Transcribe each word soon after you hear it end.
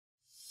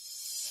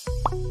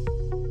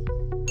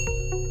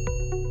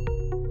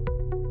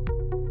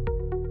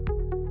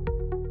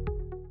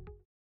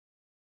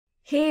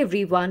Hey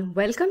everyone,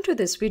 welcome to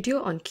this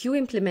video on queue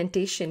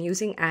implementation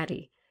using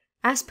array.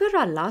 As per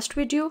our last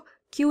video,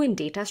 queue in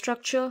data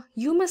structure,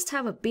 you must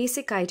have a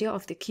basic idea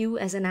of the queue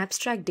as an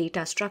abstract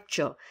data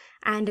structure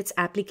and its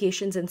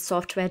applications in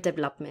software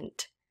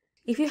development.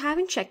 If you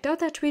haven't checked out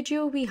that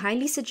video, we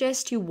highly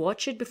suggest you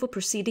watch it before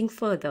proceeding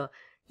further.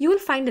 You will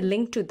find a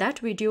link to that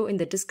video in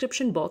the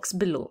description box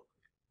below.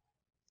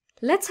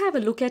 Let's have a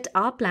look at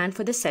our plan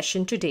for the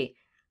session today.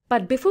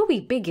 But before we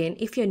begin,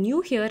 if you're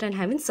new here and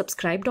haven't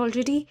subscribed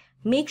already,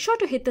 make sure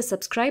to hit the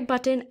subscribe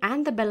button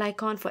and the bell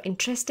icon for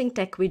interesting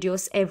tech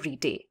videos every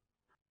day.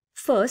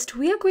 First,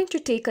 we are going to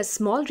take a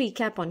small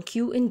recap on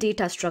queue in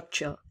data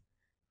structure.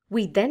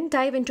 We then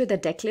dive into the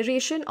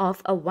declaration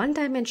of a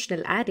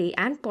one-dimensional array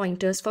and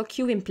pointers for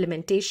queue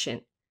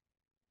implementation.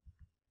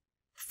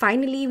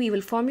 Finally, we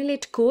will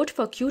formulate code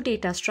for queue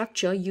data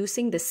structure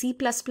using the C++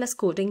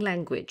 coding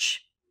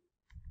language.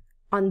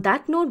 On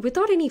that note,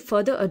 without any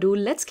further ado,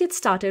 let's get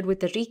started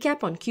with a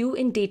recap on queue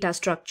in data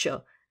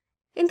structure.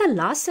 In the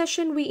last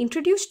session, we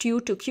introduced you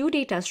to queue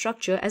data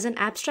structure as an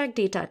abstract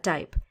data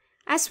type.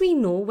 As we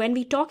know, when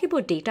we talk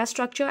about data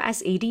structure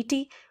as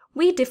ADT,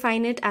 we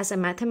define it as a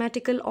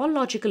mathematical or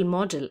logical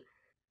model.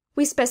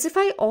 We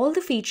specify all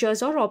the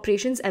features or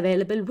operations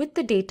available with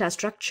the data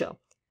structure.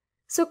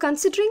 So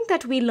considering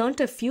that we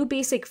learnt a few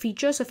basic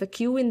features of a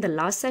queue in the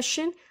last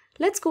session,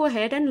 let's go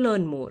ahead and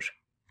learn more.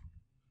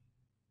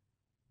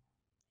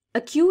 A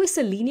queue is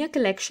a linear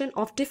collection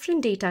of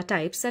different data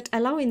types that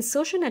allow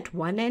insertion at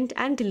one end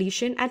and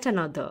deletion at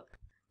another.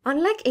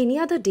 Unlike any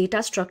other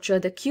data structure,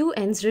 the queue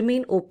ends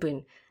remain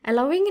open,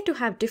 allowing it to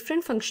have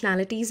different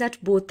functionalities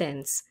at both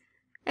ends.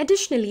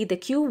 Additionally, the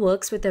queue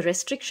works with a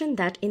restriction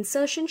that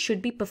insertion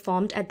should be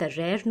performed at the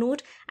rear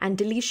node and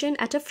deletion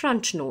at a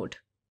front node.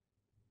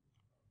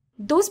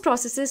 Those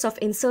processes of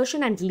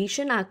insertion and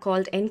deletion are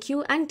called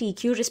enqueue and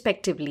dequeue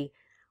respectively.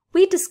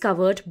 We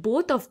discovered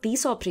both of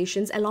these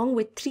operations along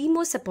with three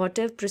more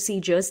supportive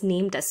procedures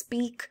named as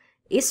peek,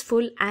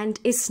 isFull, and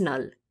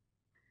isNull.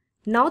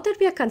 Now that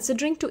we are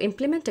considering to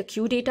implement a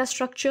queue data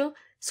structure,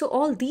 so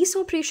all these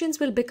operations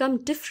will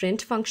become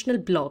different functional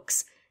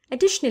blocks.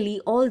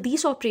 Additionally, all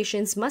these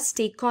operations must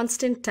take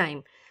constant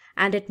time,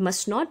 and it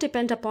must not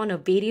depend upon a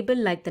variable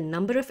like the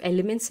number of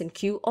elements in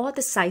queue or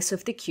the size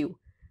of the queue.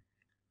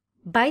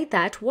 By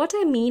that, what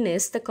I mean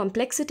is the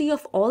complexity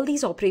of all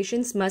these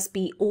operations must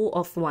be O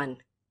of 1.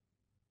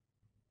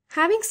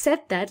 Having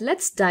said that,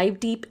 let's dive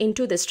deep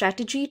into the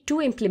strategy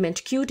to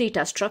implement queue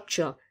data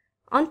structure.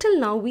 Until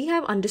now, we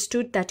have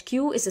understood that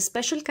queue is a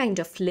special kind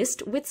of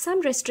list with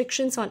some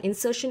restrictions on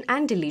insertion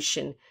and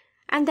deletion.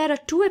 And there are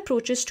two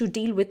approaches to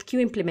deal with queue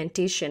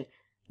implementation.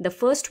 The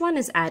first one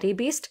is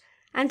array-based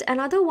and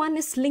another one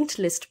is linked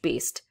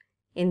list-based.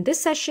 In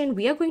this session,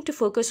 we are going to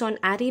focus on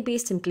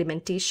array-based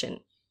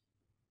implementation.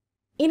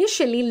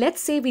 Initially,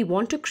 let's say we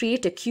want to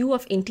create a queue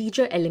of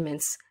integer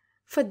elements.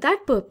 For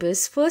that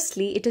purpose,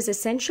 firstly, it is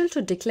essential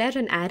to declare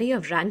an array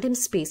of random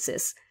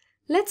spaces.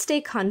 Let's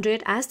take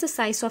 100 as the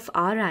size of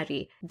our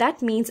array.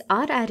 That means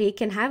our array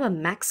can have a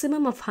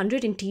maximum of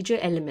 100 integer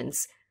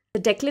elements.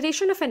 The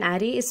declaration of an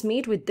array is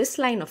made with this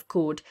line of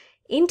code,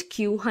 int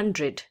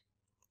q100,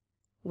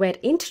 where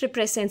int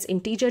represents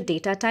integer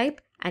data type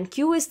and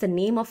q is the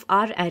name of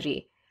our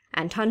array,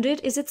 and 100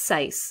 is its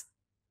size.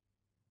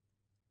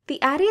 The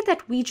array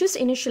that we just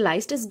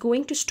initialized is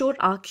going to store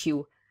our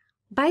queue.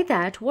 By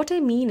that, what I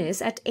mean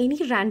is at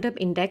any random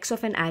index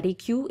of an array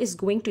queue is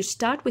going to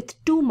start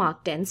with two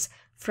marked ends,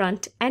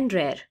 front and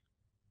rear.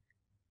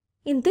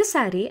 In this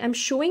array, I'm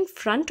showing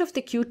front of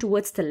the queue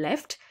towards the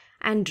left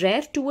and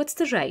rear towards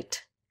the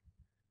right.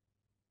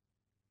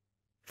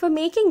 For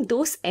making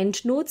those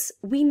end nodes,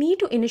 we need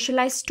to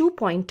initialize two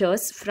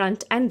pointers,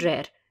 front and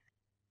rear.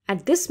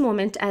 At this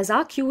moment, as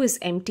our queue is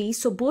empty,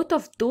 so both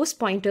of those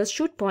pointers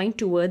should point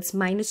towards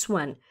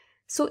 -1.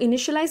 So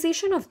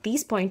initialization of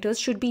these pointers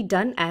should be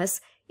done as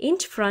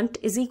int front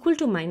is equal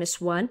to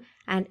 -1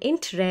 and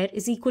int rear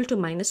is equal to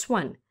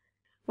 -1.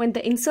 When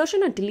the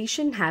insertion or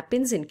deletion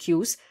happens in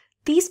queues,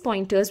 these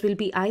pointers will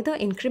be either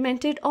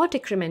incremented or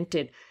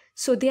decremented,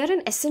 so they are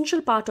an essential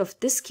part of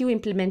this queue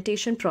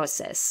implementation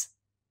process.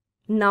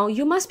 Now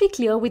you must be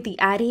clear with the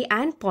array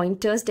and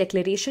pointers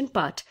declaration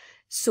part,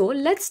 so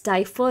let's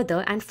dive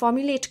further and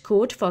formulate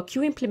code for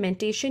queue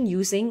implementation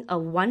using a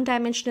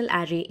one-dimensional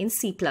array in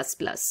C++.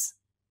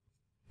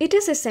 It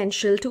is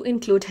essential to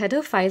include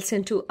header files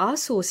into our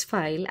source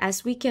file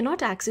as we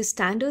cannot access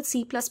standard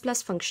C++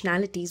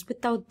 functionalities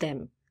without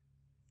them.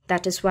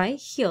 That is why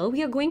here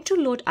we are going to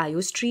load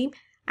IOStream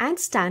and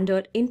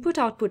standard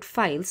input-output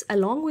files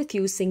along with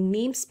using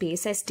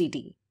namespace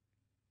std.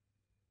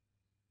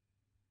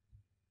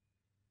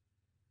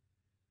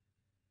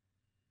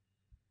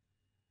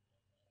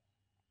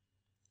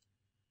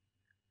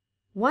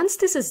 Once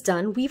this is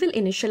done, we will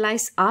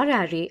initialize our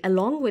array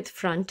along with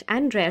front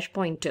and rear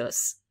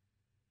pointers.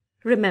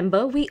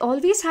 Remember, we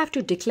always have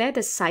to declare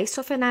the size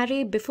of an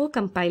array before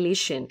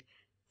compilation.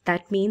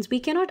 That means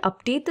we cannot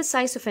update the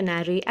size of an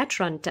array at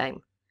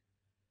runtime.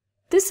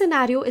 This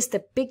scenario is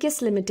the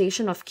biggest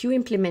limitation of queue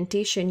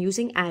implementation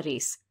using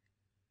arrays.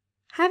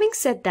 Having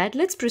said that,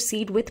 let's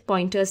proceed with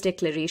pointer's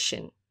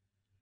declaration.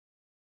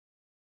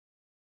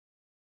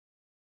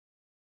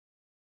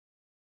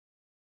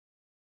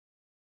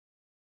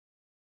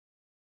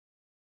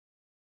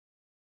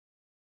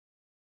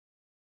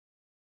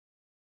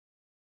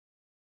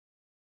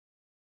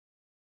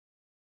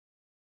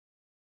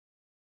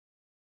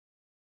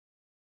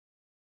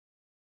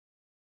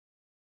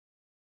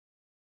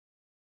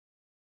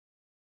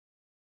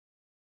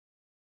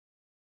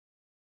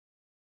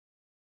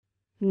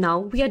 Now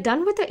we are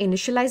done with the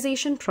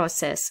initialization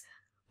process.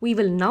 We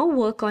will now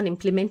work on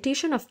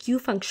implementation of queue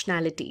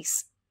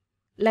functionalities.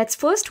 Let's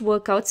first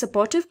work out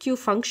supportive queue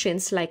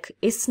functions like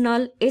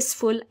isNull,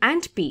 isFull,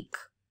 and peek.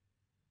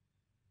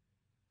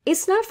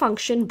 isNull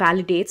function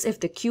validates if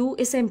the queue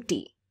is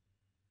empty.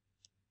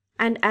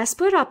 And as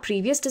per our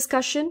previous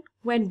discussion,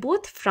 when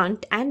both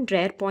front and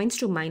rear points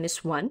to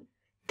 -1,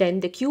 then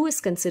the queue is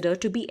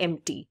considered to be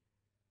empty.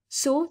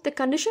 So the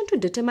condition to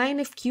determine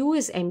if queue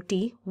is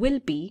empty will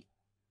be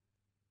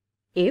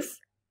if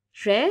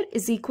rear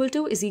is equal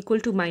to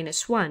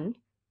 -1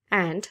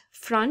 and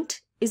front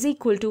is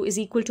equal to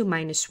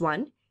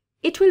 -1,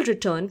 it will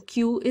return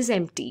queue is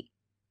empty.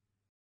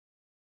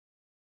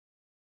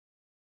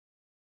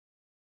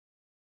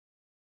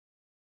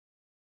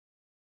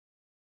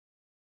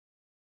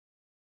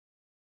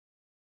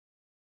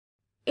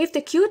 If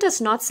the queue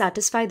does not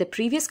satisfy the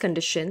previous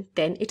condition,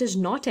 then it is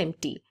not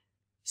empty.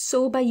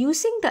 So by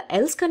using the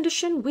else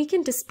condition, we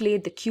can display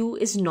the queue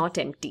is not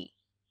empty.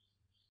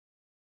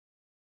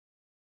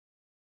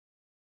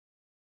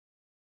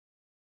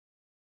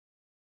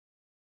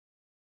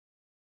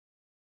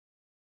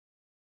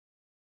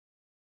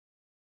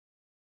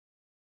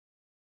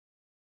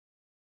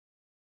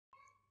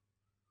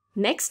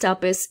 Next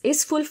up is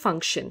isFull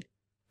function.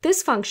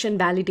 This function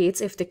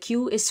validates if the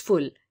queue is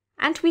full,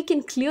 and we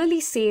can clearly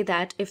say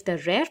that if the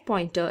rear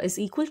pointer is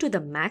equal to the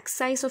max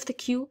size of the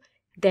queue,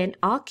 then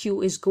our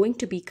queue is going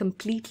to be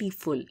completely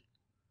full.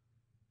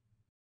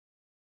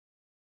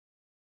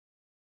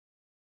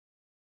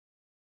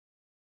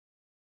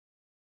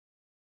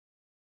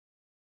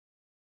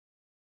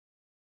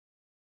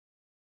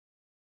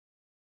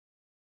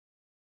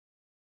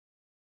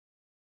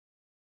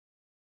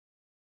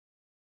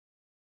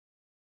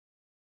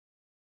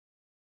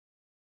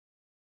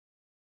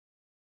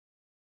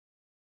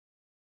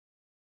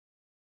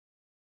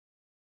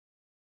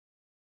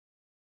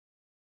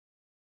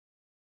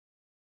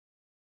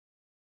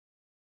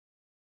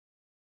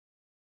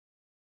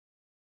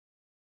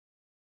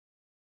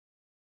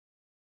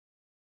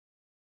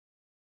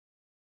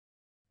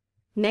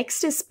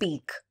 Next is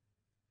peek.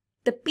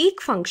 The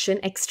peek function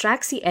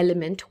extracts the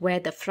element where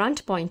the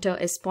front pointer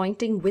is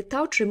pointing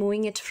without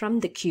removing it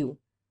from the queue.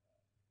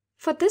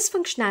 For this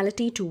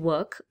functionality to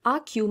work, our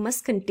queue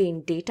must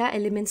contain data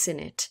elements in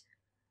it.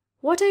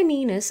 What I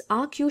mean is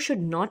our queue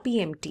should not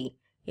be empty.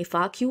 If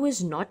our queue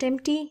is not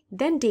empty,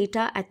 then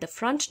data at the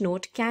front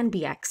node can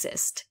be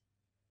accessed.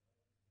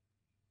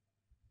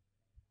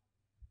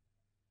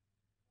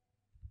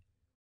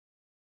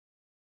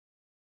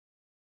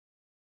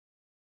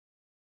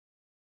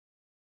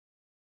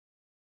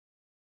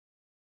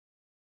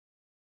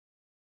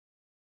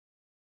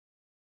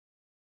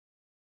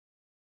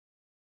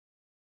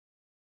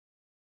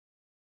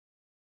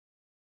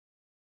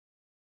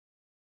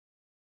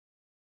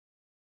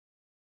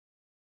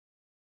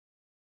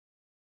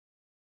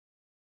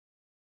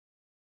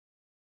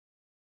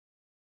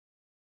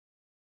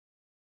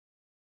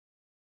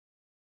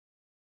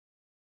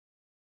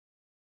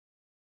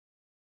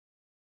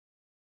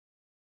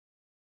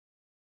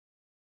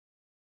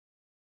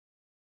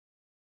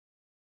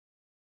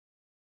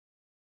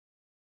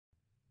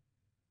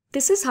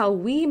 This is how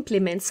we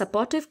implement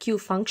supportive queue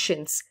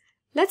functions.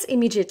 Let's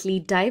immediately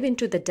dive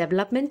into the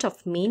development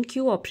of main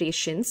queue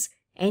operations,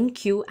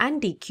 enqueue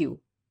and dequeue.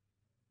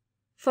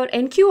 For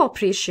enqueue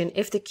operation,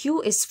 if the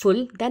queue is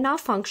full, then our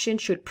function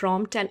should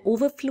prompt an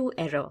overflow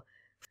error.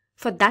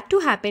 For that to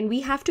happen,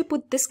 we have to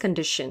put this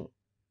condition.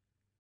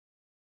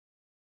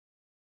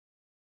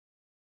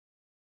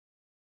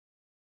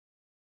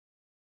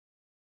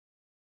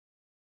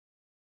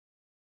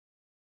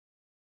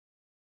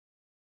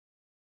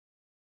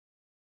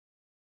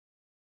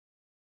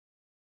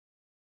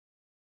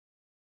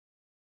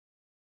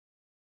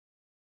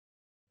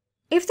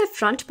 If the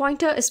front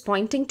pointer is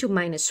pointing to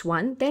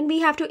 -1, then we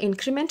have to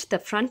increment the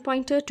front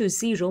pointer to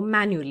 0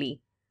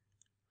 manually.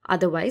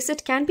 Otherwise,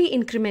 it can be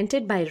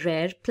incremented by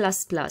rear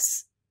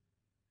 ++.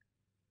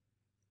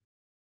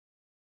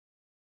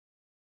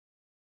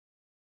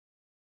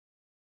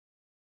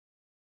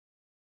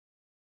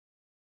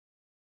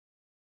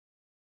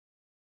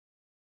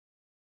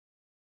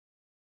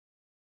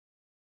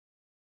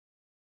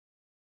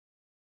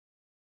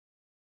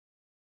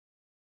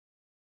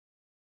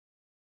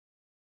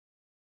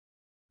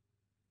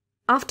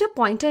 After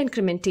pointer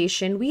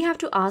incrementation, we have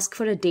to ask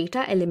for a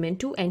data element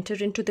to enter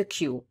into the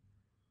queue.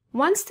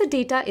 Once the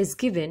data is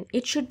given,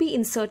 it should be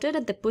inserted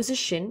at the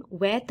position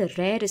where the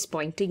rear is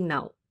pointing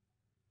now.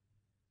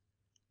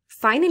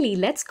 Finally,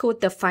 let's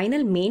code the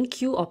final main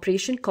queue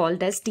operation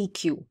called as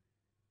dequeue.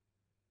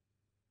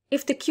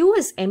 If the queue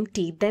is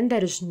empty, then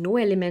there is no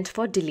element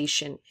for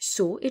deletion,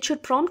 so it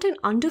should prompt an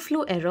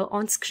underflow error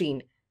on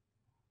screen.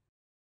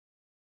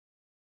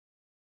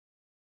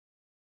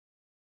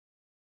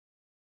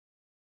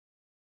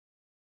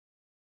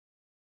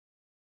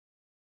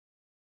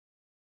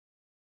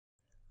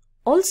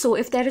 Also,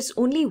 if there is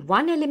only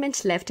one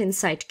element left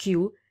inside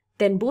queue,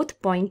 then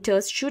both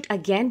pointers should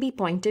again be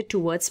pointed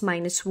towards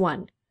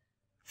 -1.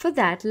 For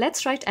that,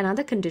 let's write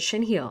another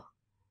condition here.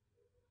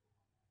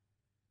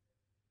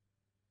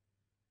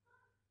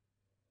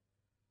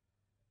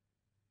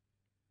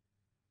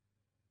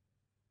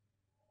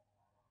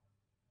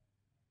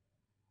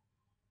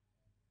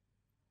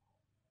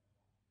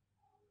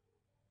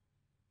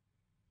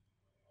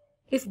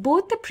 If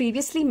both the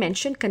previously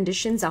mentioned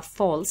conditions are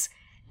false,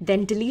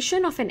 then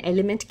deletion of an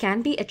element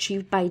can be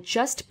achieved by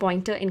just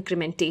pointer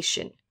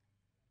incrementation.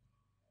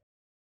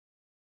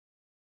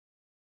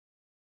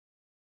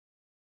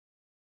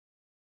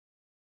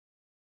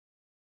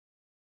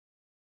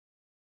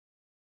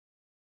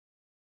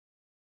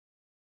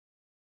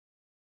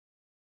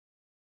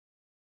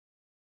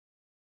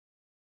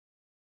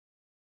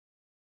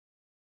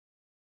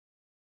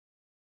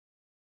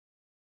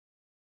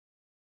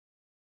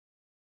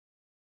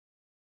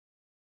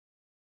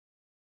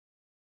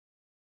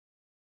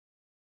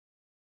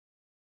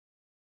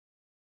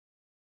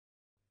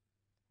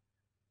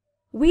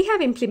 We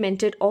have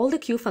implemented all the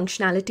queue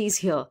functionalities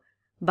here,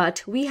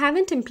 but we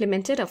haven't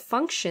implemented a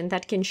function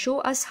that can show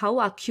us how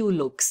our queue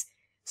looks.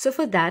 So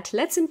for that,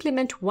 let's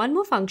implement one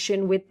more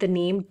function with the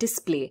name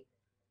display.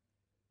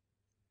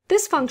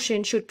 This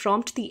function should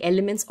prompt the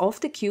elements of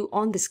the queue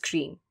on the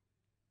screen.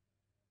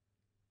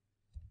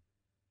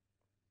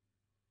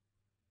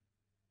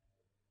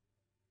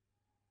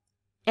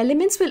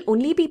 Elements will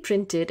only be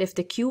printed if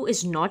the queue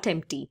is not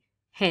empty.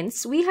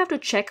 Hence, we have to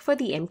check for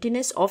the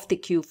emptiness of the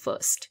queue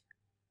first.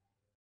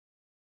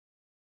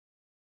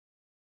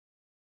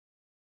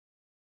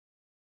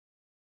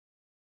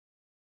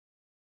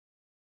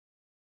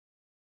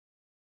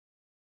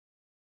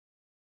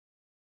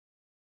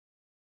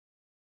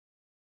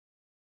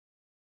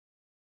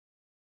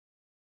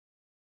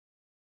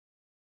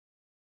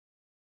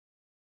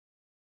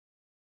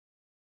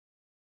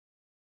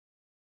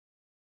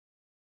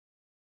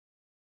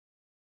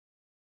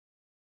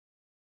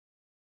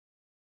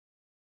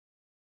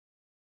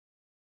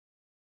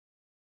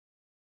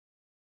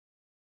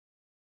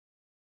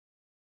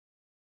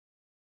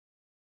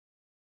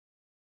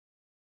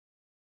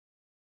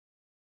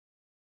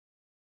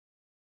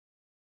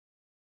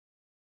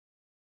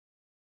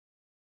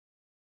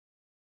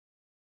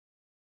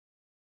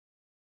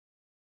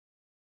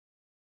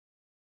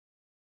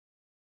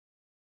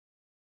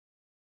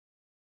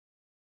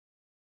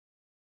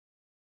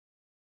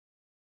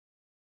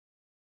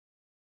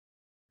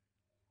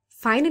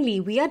 Finally,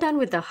 we are done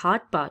with the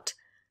hard part.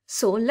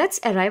 So let's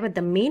arrive at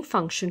the main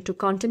function to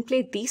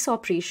contemplate these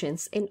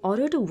operations in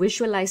order to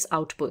visualize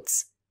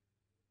outputs.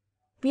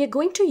 We are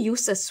going to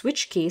use a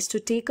switch case to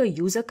take a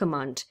user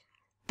command.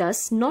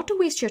 Thus, not to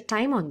waste your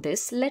time on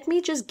this, let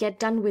me just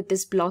get done with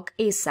this block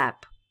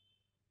ASAP.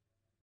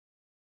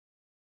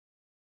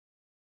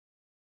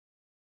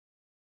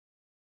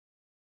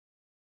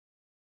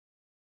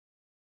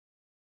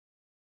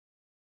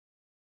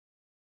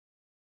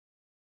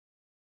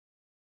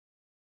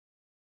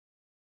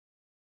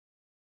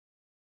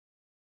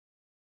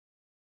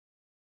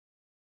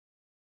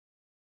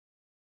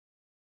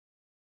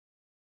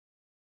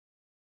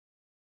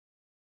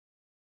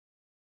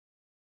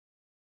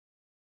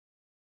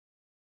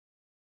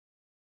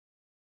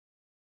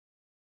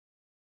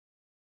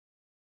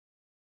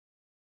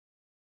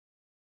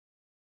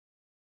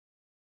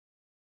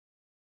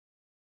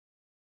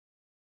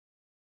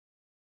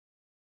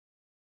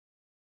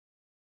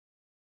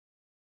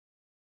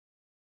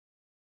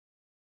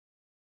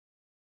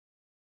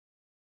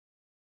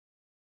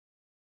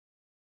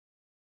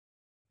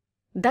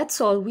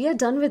 That's all, we are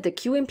done with the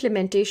queue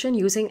implementation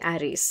using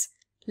arrays.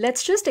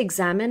 Let's just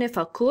examine if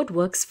our code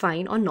works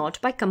fine or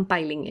not by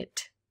compiling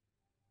it.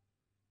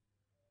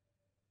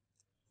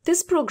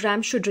 This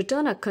program should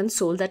return a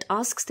console that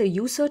asks the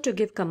user to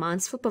give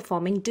commands for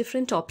performing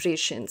different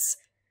operations.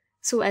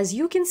 So as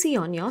you can see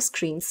on your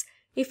screens,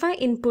 if I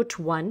input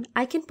 1,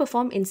 I can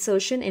perform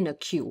insertion in a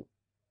queue.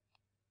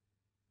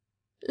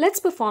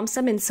 Let's perform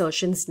some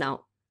insertions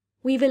now.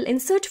 We will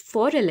insert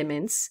 4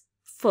 elements,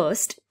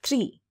 first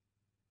 3.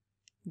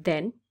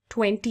 Then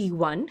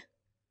 21,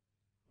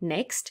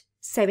 next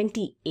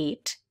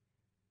 78,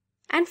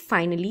 and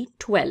finally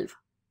 12.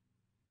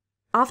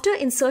 After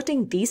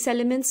inserting these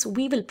elements,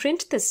 we will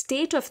print the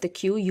state of the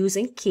queue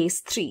using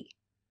case 3.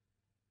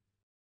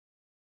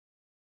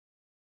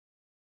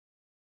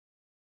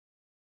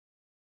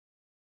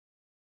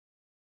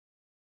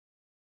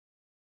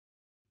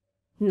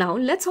 Now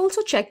let's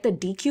also check the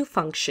dequeue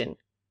function.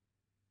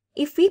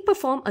 If we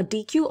perform a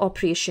dequeue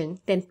operation,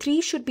 then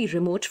 3 should be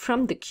removed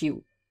from the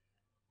queue.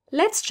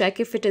 Let's check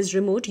if it is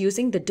removed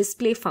using the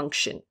display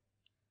function.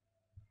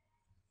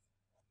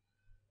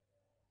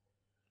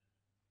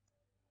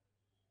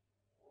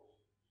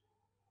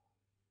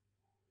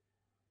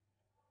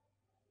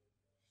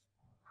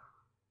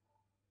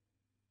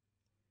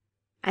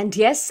 And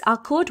yes, our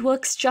code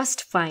works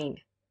just fine.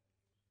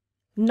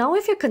 Now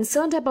if you're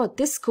concerned about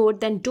this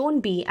code, then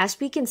don't be, as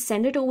we can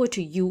send it over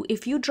to you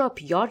if you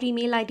drop your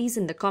email IDs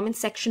in the comment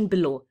section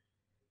below.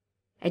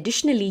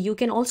 Additionally, you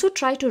can also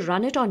try to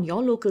run it on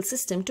your local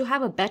system to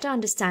have a better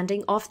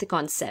understanding of the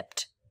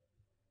concept.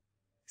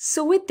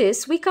 So with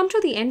this, we come to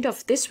the end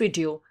of this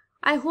video.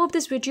 I hope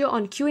this video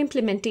on queue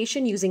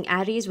implementation using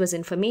arrays was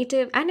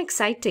informative and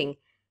exciting.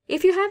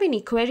 If you have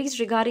any queries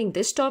regarding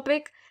this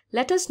topic,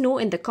 let us know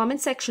in the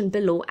comment section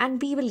below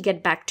and we will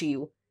get back to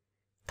you.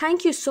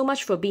 Thank you so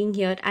much for being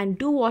here and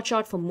do watch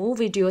out for more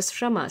videos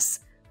from us.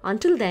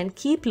 Until then,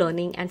 keep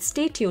learning and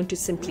stay tuned to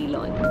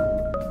Simplilearn.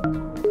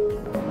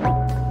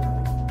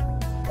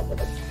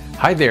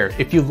 Hi there,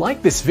 if you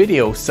like this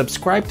video,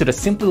 subscribe to the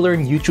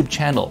Simplilearn YouTube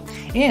channel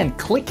and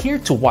click here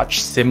to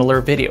watch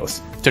similar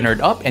videos. To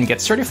nerd up and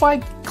get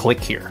certified, click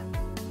here.